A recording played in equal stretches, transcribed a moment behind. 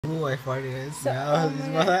my farting is So, now. oh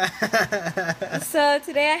my God. So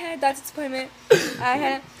today I had a doctor's appointment.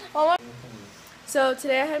 So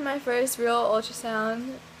today I had my first real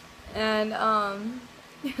ultrasound, and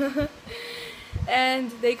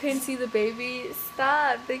and they couldn't see the baby.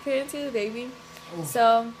 Stop! They couldn't see the baby. Oh.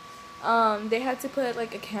 So they had to put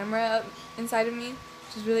like a camera up inside of me,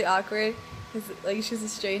 which is really awkward because like she's a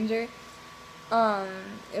stranger. But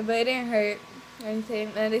it didn't hurt or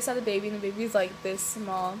anything. And they saw the baby, and the baby's like this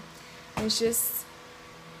small. And it's just.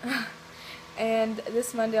 And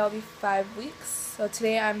this Monday I'll be 5 weeks. So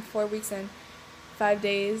today I'm 4 weeks and 5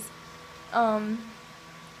 days.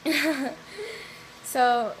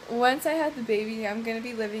 So once I have the baby, I'm gonna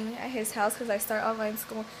be living at his house because I start online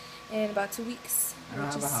school in about 2 weeks. I don't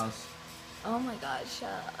have a house. Oh my God, shut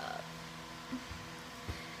up.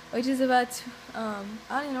 Which is about, I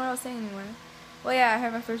don't even know what I was saying anymore. Well, yeah, I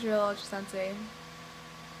had my first real ultrasound today.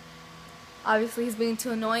 Obviously, he's being too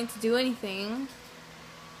annoying to do anything.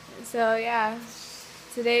 So, yeah.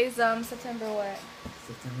 Today's, September what?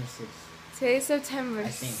 September 6th. Today's September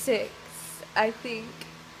 6th, I think.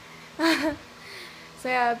 So,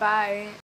 yeah, bye.